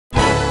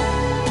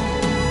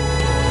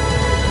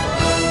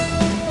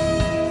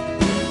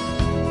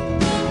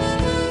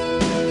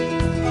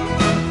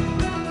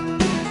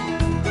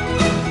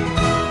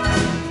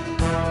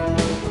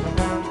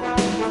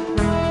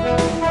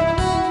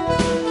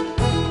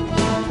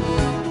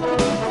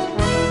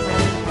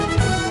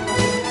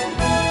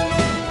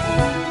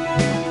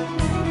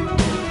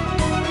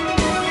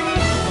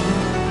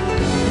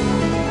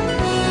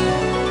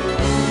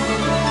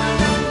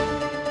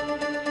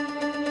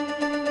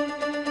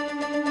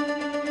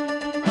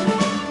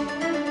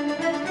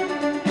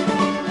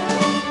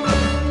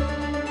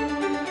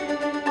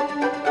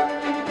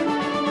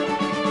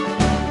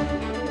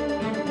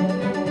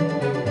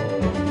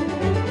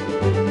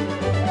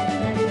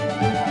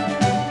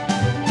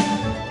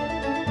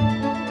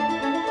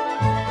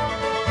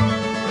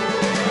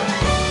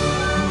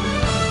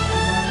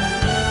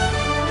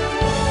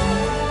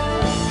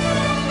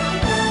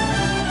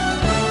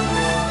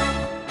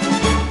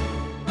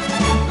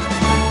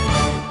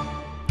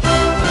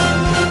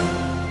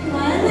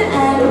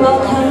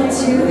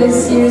to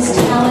this year's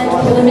Talent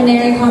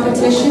Preliminary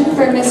competition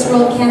for Miss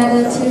World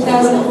Canada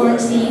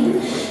 2014.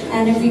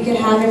 And if we could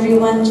have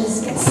everyone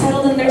just get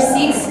settled in their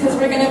seats, because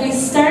we're going to be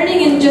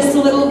starting in just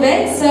a little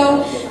bit.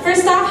 So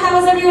first off,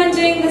 how is everyone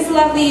doing this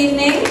lovely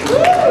evening?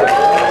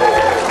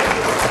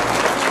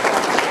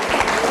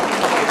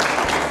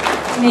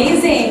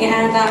 Amazing,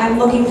 and I'm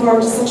looking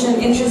forward to such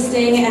an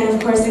interesting and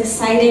of course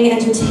exciting,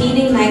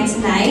 entertaining night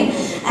tonight.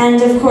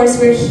 And of course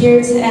we're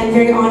here to, and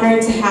very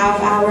honored to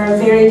have our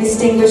very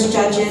distinguished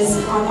judges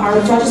on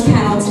our judges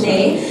panel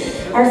today.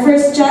 Our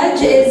first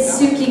judge is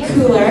Sukhi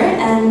Kular,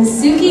 and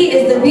Sukhi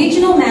is the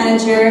regional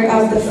manager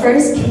of the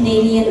first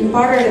Canadian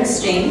Barter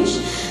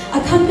Exchange,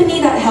 a company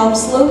that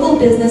helps local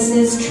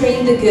businesses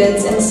trade the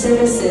goods and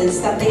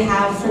services that they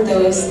have for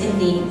those in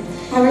need.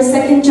 Our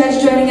second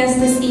judge joining us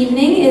this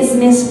evening is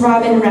Miss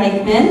Richmond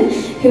Reichman,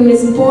 who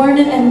is born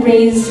and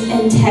raised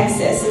in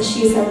Texas, and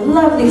she's a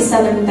lovely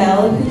Southern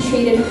belle who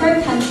traded her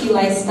country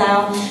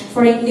lifestyle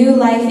for a new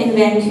life in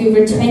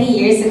Vancouver 20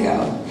 years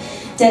ago.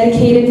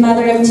 Dedicated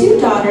mother of 2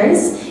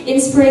 daughters,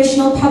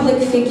 inspirational public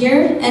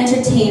figure,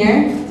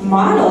 entertainer,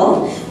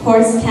 model,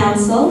 horse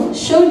counsel,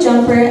 show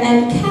jumper,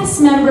 and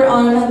cast member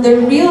on The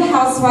Real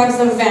Housewives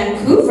of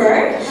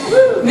Vancouver,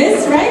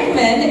 Miss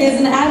Reichman is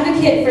an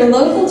advocate for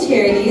local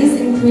charities,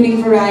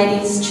 including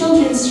Variety's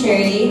children's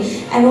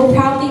charity, and will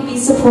proudly be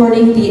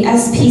supporting the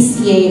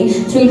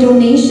SPCA through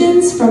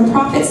donations from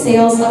profit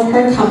sales of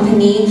her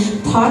company,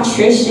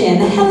 Pawtrition.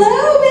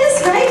 Hello,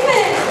 Miss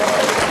Reichman!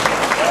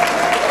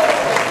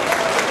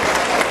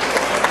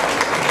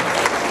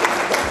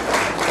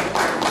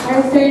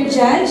 Our third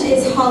judge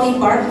is Holly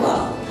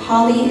Barkwell.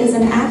 Holly is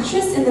an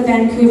actress in the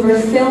Vancouver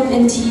film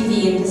and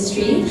TV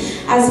industry,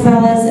 as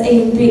well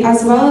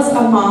as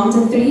a mom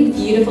to 3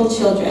 beautiful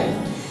children.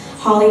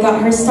 Holly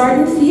got her start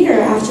in theater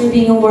after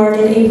being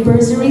awarded a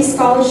bursary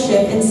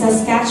scholarship in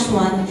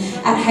Saskatchewan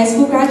at high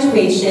school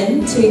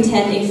graduation to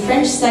attend a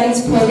French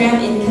studies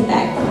program in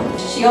Quebec.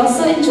 She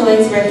also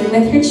enjoys working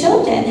with her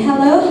children.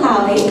 Hello,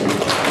 Holly.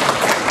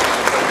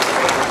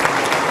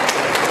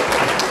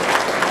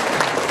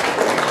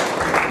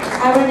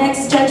 Our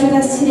next judge with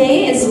us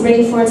today is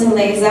Rey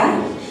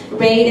Fortaleza.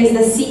 Rey is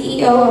the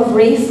CEO of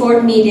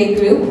ReyFort Media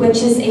Group, which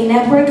is a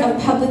network of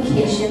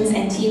publications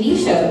and TV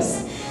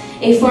shows.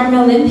 A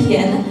former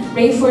Olympian,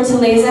 Rey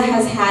Fortaleza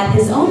has had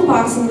his own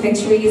boxing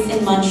victories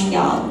in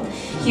Montreal.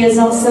 He is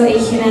also a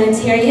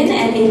humanitarian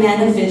and a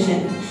man of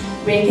vision.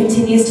 Rey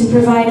continues to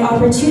provide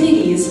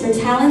opportunities for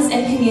talents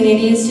and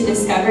communities to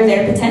discover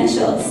their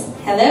potentials.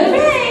 Hello,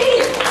 Rey!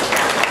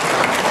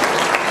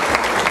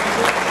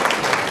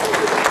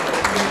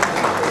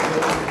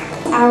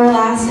 Our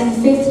last and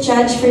 5th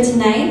judge for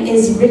tonight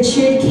is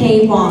Richard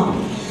K. Wong.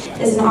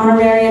 He is an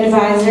honorary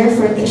advisor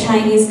for the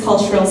Chinese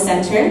Cultural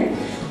Center,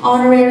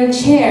 honorary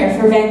chair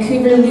for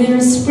Vancouver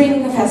Lunar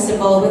Spring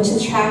Festival, which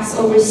attracts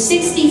over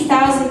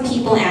 60,000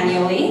 people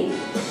annually,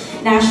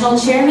 national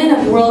chairman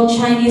of World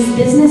Chinese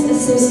Business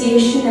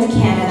Association of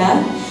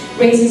Canada,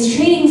 raises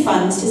training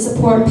funds to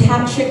support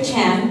Patrick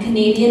Chan,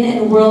 Canadian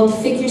and World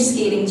Figure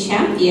Skating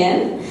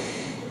Champion,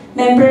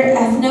 member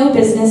Ethno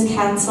Business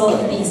Council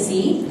of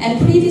BC, and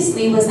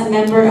previously was a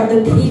member of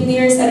the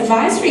Premier's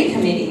Advisory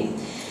Committee.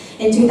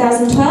 In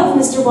 2012,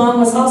 Mr. Wong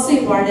was also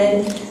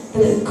awarded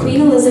the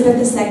Queen Elizabeth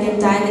II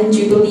Diamond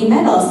Jubilee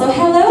Medal. So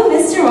hello,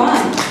 Mr.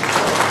 Wong.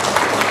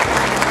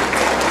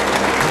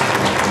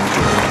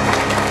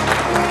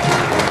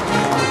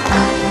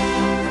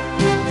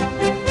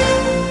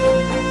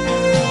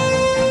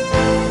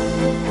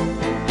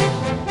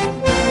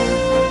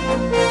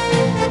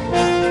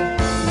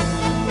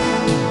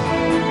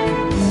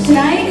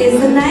 Tonight is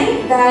the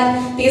night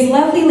that these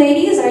lovely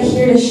ladies are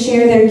here to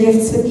share their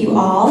gifts with you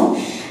all.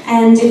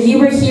 And if you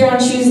were here on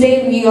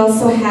Tuesday, we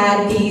also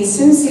had the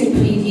swimsuit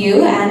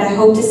preview, and I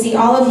hope to see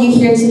all of you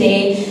here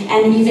today,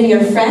 and even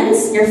your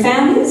friends, your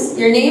families,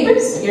 your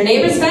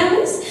neighbors'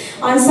 families,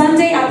 on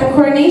Sunday at the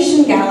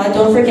Coronation Gala.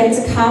 Don't forget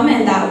to come,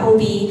 and that will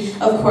be,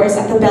 of course,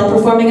 at the Bell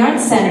Performing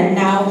Arts Center.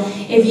 Now,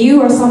 if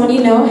you or someone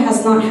you know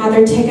has not had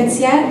their tickets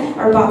yet,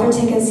 or bought their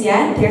tickets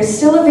yet, they're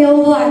still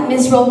available at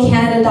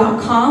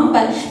MissWorldCanada.com,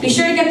 but be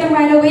sure to get them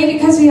right away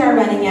because we are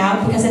running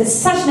out, because it's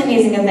such an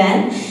amazing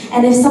event.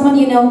 And if someone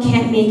you know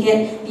can't make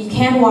it, you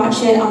can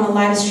watch it on the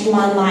live stream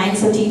online,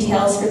 so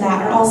details for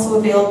that are also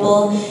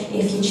available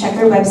if you check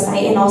their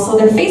website, and also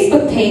their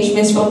Facebook page,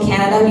 Miss World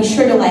Canada. Be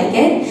sure to like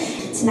it.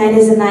 Tonight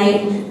is a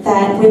night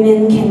that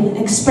women can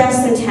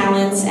express their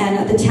talents,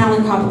 and the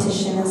talent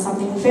competition is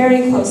something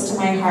very close to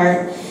my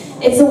heart.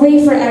 It's a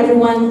way for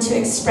everyone to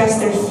express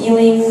their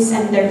feelings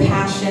and their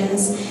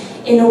passions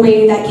in a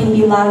way that can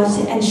be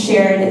loved and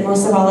shared, and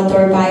most of all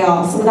adored by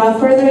all. So without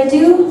further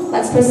ado,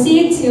 let's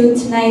proceed to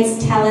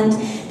tonight's Talent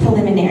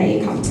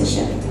Preliminary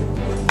competition.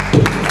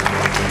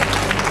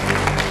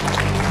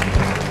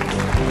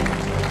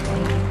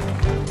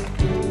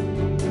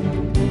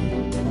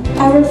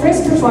 Our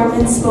first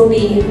performance will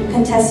be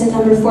contestant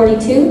number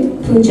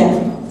 42,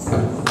 Pooja.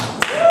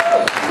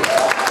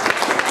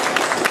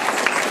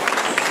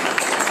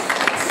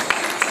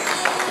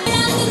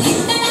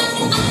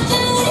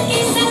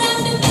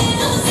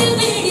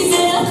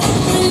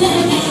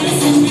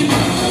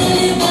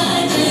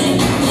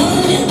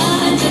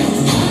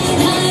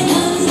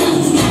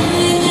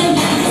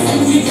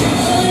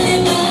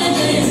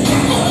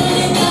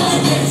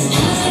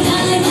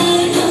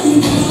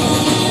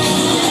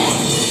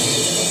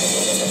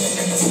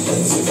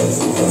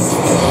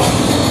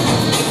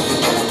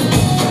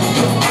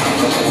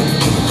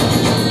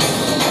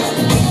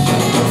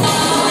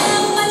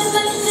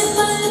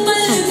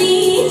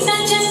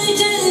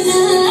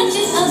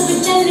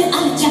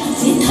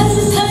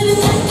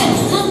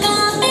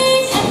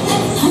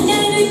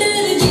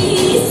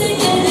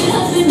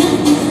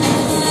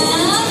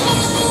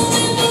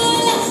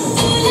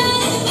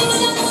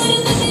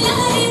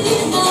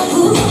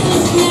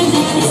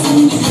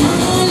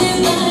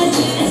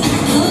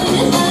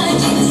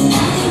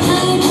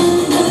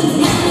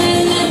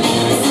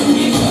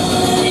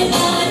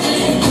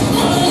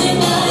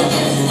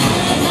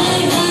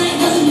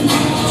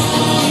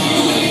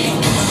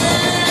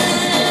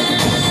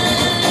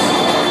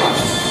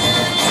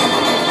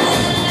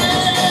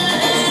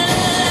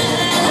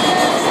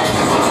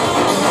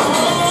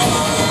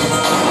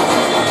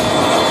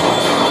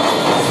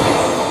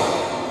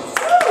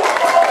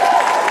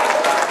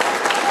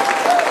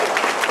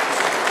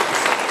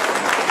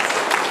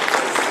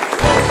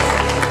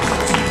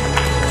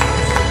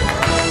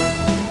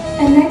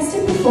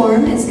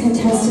 Is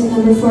contestant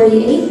number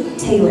 48,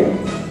 Taylor.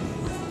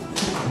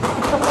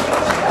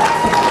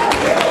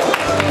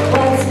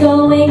 What's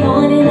going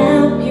on in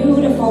our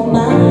beautiful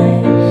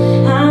mind?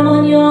 I'm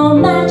on your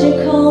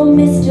magical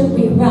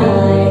mystery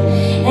ride,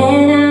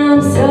 and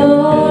I'm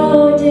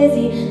so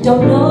dizzy,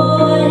 don't know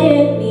what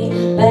hit me,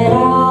 but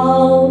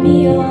I'll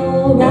be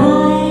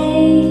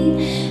alright.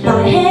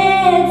 My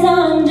head's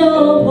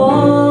underwater,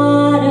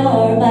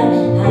 but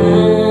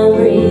I'm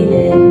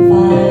breathing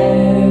fire.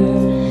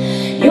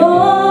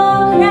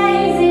 You're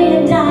crazy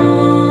and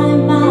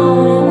I'm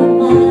out of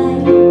my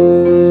mind,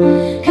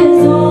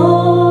 'cause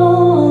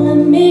all of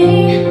me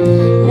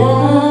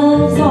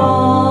loves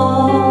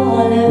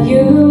all of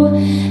you,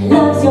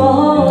 loves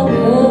your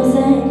curves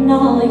and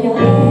all your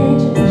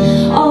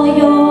edges, all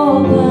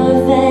your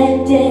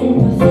perfect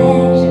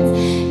imperfections.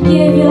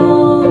 Give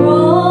your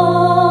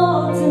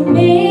all to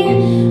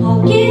me,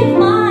 I'll give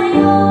my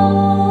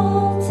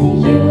all to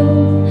you.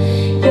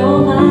 You're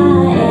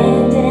my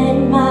end and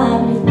my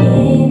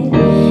beginning,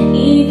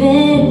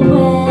 even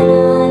when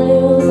I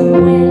lose I'm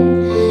winning,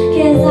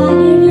 'cause I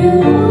give you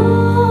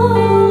all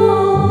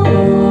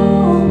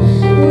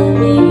of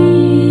me,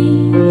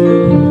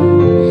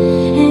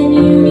 and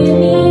you give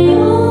me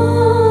all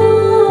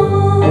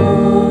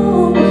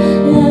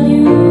of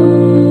you.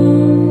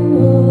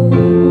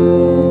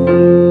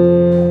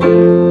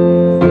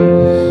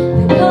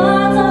 The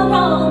cards are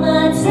on the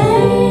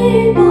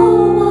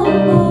table,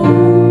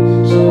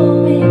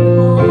 showing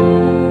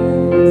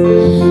cards,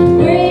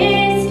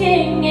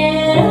 risking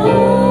it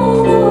all,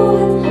 though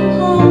it's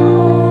hard,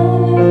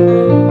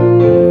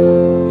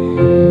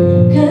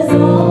 'cause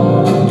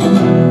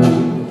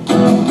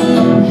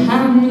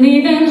I'm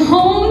leaving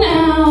home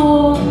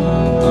now,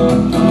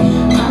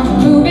 I'm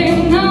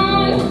moving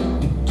on,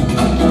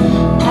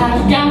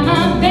 I've got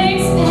my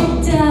bags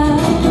packed up,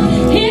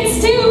 it's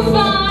too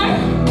far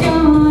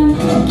gone,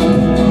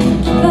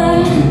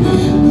 but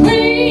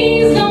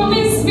please don't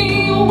miss me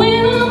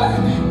when I'm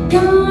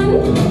gone,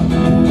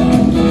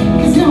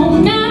 'cause no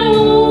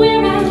matter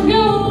where I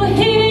go, it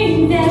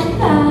ain't that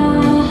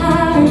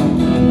far,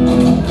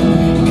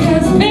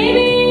 'cause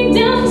baby,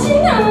 don't you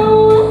know,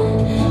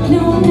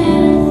 no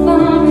matter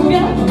far I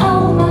go,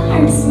 all my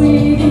heart's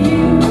with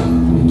you.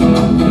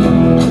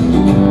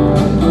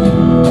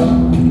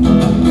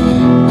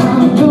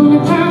 I'm gonna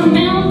climb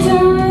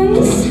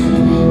mountains,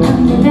 up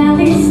the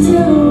valleys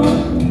too.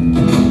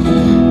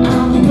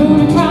 I'm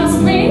gonna cross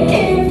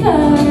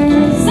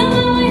rivers on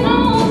my way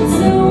home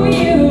to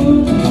you.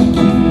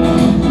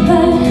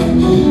 But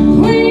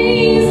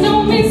please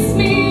don't miss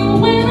me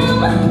when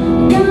I'm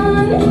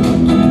gone,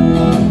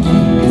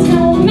 'cause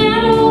no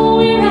matter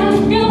where I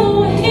go,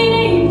 it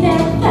ain't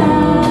that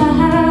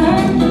far,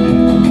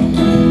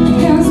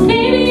 'cause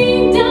baby,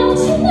 don't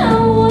you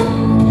know,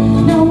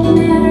 no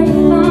matter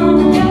far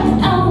I go,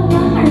 all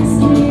my heart's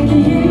with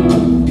you.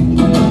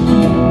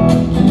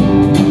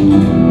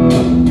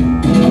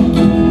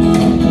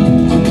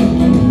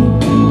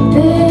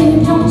 Babe,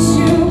 don't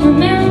you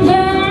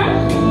remember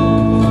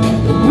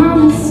the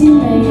promise you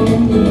made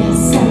in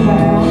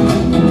December?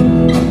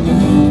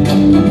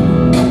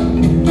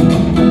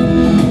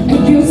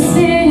 You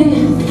said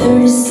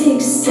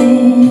 36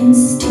 cents,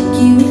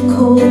 sticky with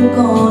coke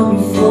on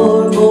your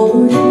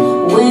floorboard.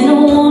 When a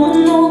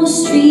woman on the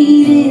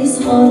street is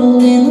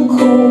huddled in the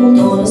cold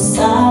on a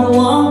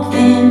sidewalk,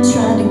 then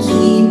trying to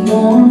keep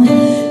warm,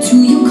 do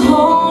you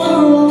call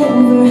her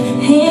over,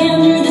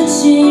 hand her the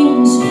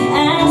change,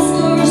 ask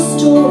her a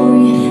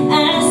story,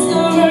 ask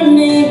her her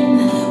name,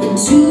 or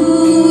do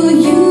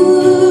you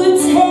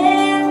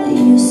tell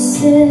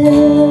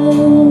yourself?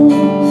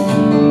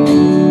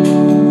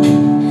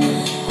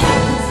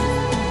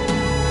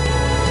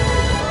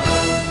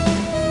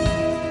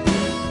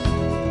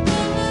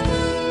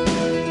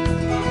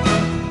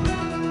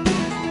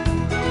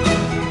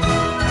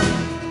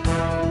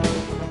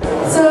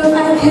 So if I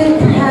could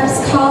perhaps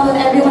call on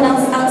everyone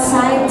else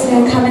outside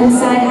to come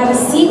inside, have a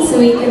seat so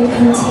we can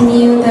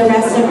continue the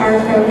rest of our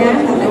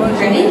program, that would be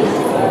great.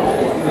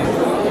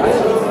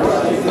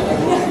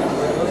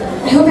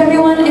 I hope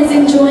everyone is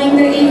enjoying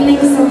their evening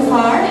so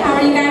far. How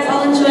are you guys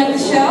all enjoying the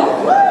show?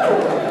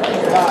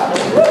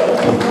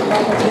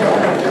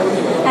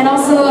 And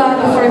also,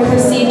 before I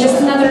proceed,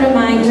 just another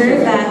reminder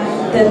that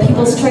the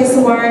People's Choice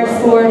Award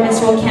for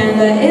Miss World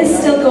Canada is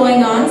still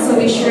going on, so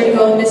be sure to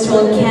go to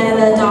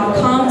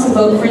MissWorldCanada.com to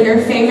vote for your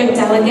favorite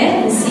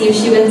delegate and see if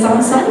she wins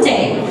on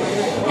Sunday.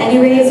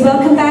 Anyways,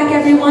 welcome back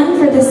everyone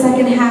for the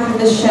second half of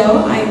the show.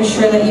 I'm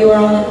sure that you are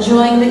all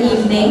enjoying the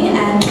evening,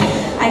 and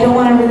I don't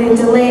want to really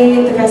delay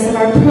the rest of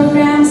our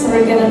program, so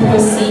we're going to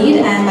proceed,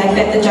 and I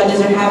bet the judges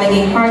are having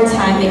a hard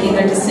time making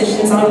their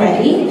decisions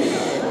already.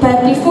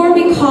 But before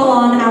we call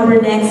on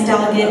our next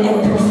delegate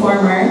and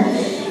performer,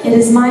 it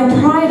is my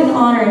pride and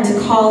honor to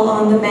call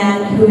on the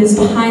man who is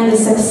behind the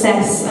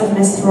success of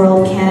Miss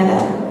World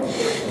Canada.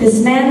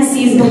 This man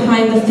sees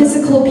behind the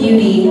physical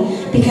beauty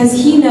because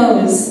he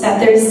knows that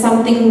there is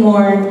something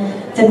more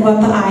than what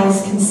the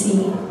eyes can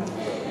see.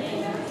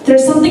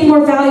 There's something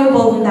more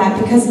valuable than that,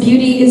 because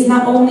beauty is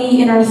not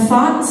only in our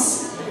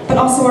thoughts, but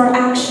also our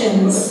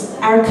actions,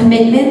 our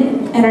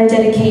commitment, and our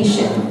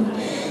dedication.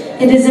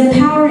 It is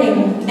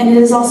empowering, and it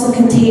is also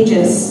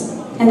contagious,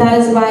 and that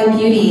is why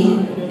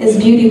beauty is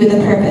beauty with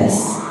a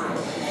purpose.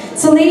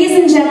 So ladies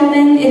and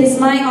gentlemen, it is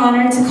my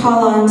honor to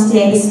call on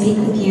today to speak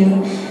with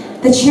you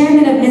the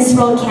chairman of Miss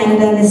World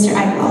Canada, Mr.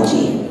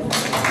 eveRIAthing.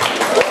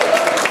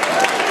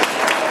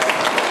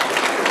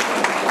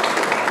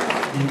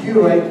 Did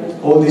you write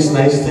all these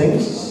nice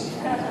things?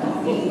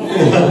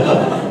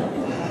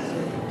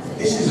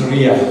 This is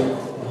Ria.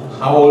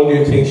 How old do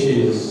you think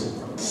she is?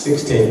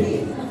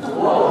 16.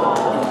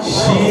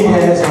 She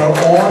has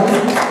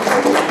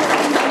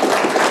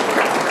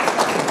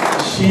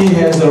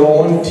her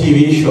own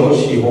TV show.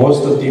 She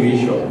hosts a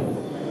TV show.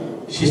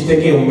 She's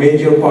taking a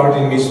major part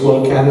in Miss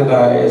World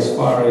Canada as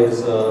far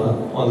as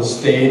on the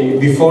stage,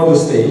 before the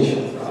stage,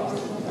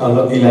 on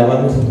the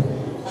 11th.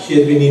 She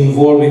has been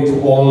involved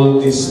with all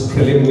these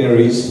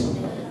preliminaries,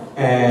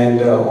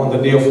 and on the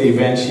day of the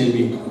event she'll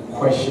be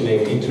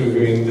questioning,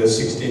 interviewing the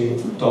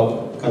 16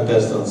 top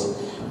contestants.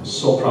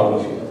 So proud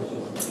of you.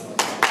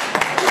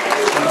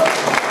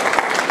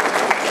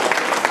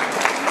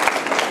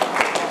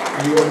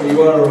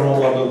 You are a role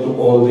model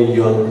to all the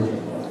young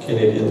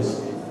Canadians.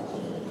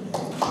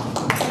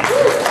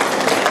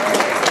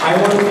 I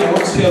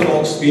won't say a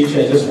long speech.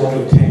 I just want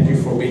to thank you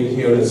for being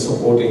here and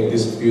supporting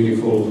this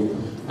beautiful,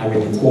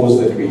 cause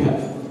that we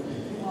have.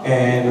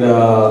 And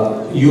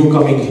you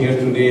coming here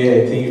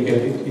today, I think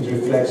it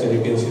reflects, and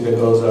you can see the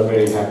girls are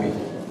very happy,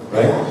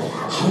 right?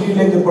 How do you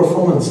like the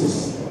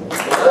performances?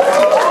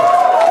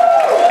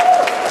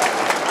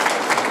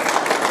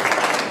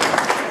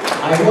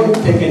 I won't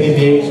take any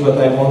names, but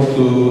I want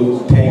to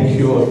thank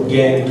you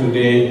again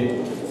today.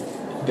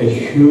 The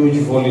huge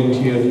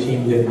volunteer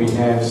team that we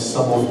have,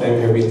 some of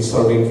them have been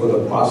serving for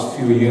the past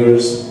few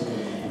years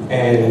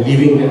and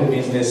leaving their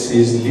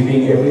businesses,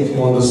 leaving everything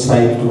on the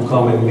side to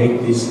come and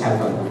make this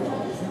happen.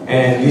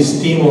 And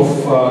this team of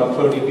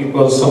 30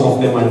 people, some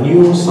of them are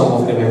new, some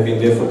of them have been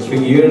there for 3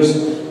 years,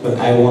 but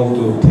I want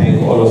to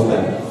thank all of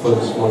them for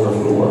this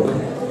wonderful work.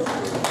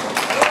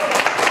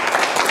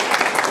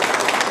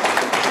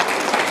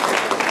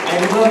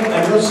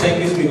 I'm not saying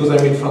this because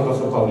I'm in front of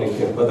the public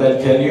here, but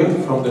I'll tell you,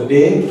 from the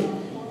day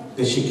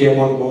that she came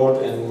on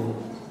board and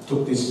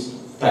took this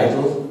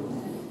title,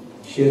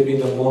 she has been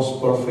the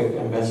most perfect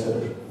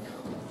ambassador.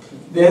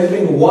 There has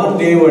been one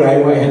day where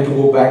I had to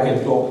go back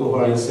and talk to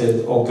her and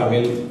said, "Oh,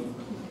 Camille,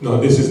 no,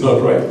 this is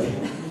not right."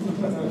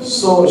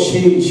 So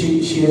she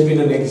has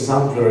been an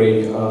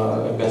exemplary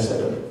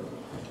ambassador.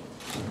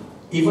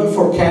 Even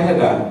for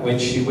Canada, when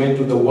she went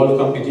to the world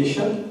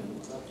competition,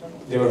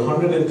 there were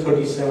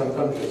 137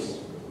 countries.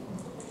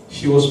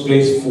 She was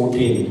placed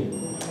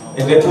 14.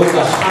 And that was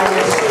the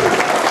highest.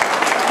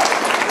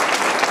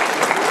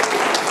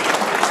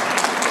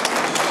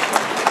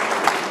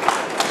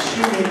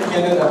 She made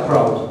Canada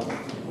proud,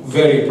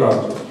 very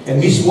proud. And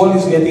Miss World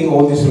is getting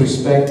all this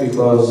respect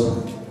because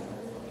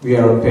we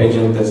are a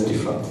pageant that's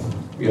different.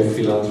 We are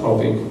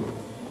philanthropic.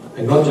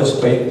 And not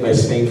just by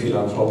saying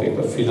philanthropic,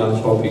 but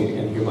philanthropic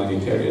and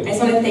humanitarian. I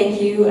just want to thank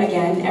you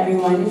again,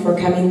 everyone, for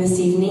coming this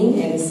evening.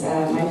 It is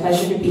my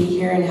pleasure to be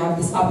here and have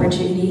this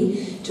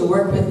opportunity to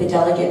work with the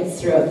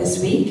delegates throughout this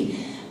week.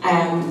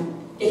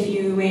 If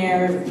you may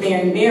or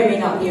may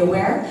not be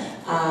aware,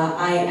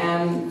 I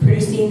am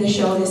producing the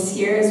show this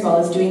year as well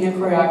as doing the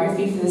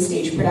choreography for the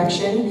stage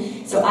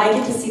production. So I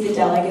get to see the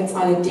delegates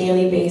on a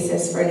daily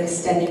basis for an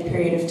extended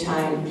period of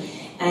time.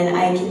 And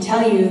I can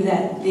tell you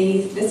that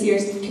this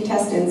year's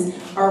contestants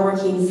are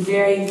working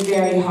very,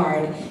 very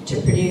hard to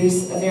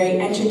produce a very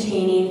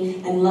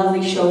entertaining and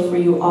lovely show for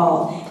you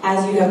all.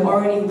 As you have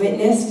already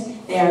witnessed,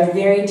 they are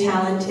very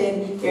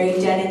talented, very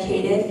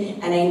dedicated,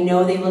 and I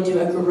know they will do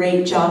a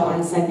great job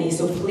on Sunday.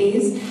 So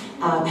please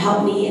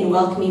help me in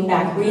welcoming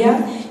back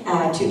Ria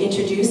to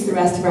introduce the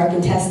rest of our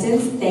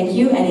contestants. Thank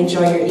you and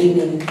enjoy your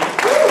evening.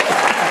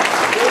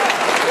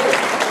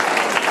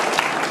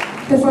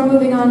 Before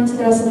moving on to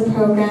the rest of the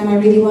program, I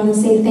really want to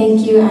say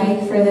thank you,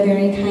 Ike, for the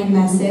very kind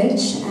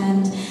message.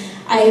 And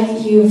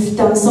Ike, you've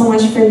done so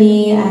much for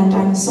me, and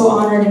I'm so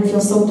honored and feel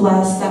so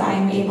blessed that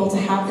I'm able to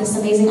have this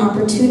amazing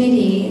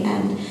opportunity.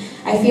 And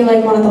I feel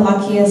like one of the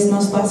luckiest,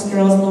 most blessed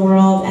girls in the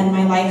world, and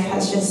my life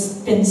has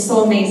just been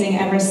so amazing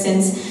ever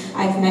since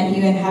I've met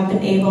you and have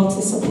been able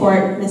to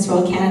support Miss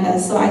World Canada.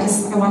 So I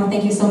want to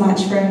thank you so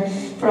much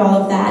for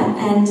all of that.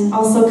 And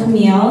also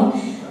Camille,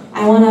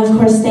 I want to, of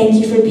course, thank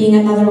you for being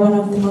another one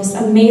of the most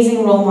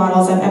amazing role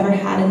models I've ever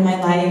had in my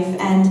life.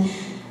 And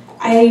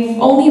I've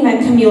only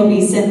met Camille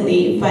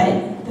recently,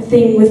 but the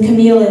thing with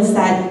Camille is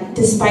that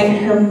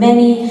despite her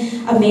many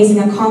amazing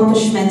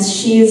accomplishments,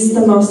 she is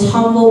the most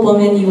humble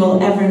woman you will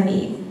ever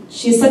meet.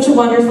 She's such a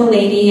wonderful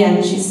lady,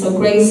 and she's so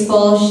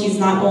graceful. She's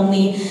not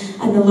only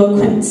an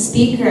eloquent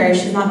speaker,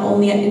 she's not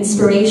only an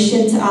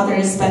inspiration to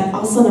others, but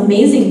also an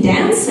amazing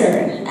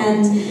dancer.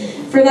 And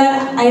for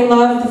that, I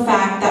love the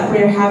fact that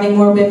we're having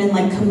more women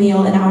like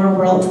Camille in our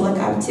world to look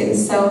up to.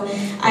 So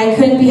I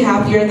couldn't be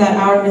happier that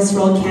our Miss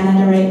World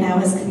Canada right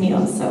now is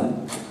Camille. So.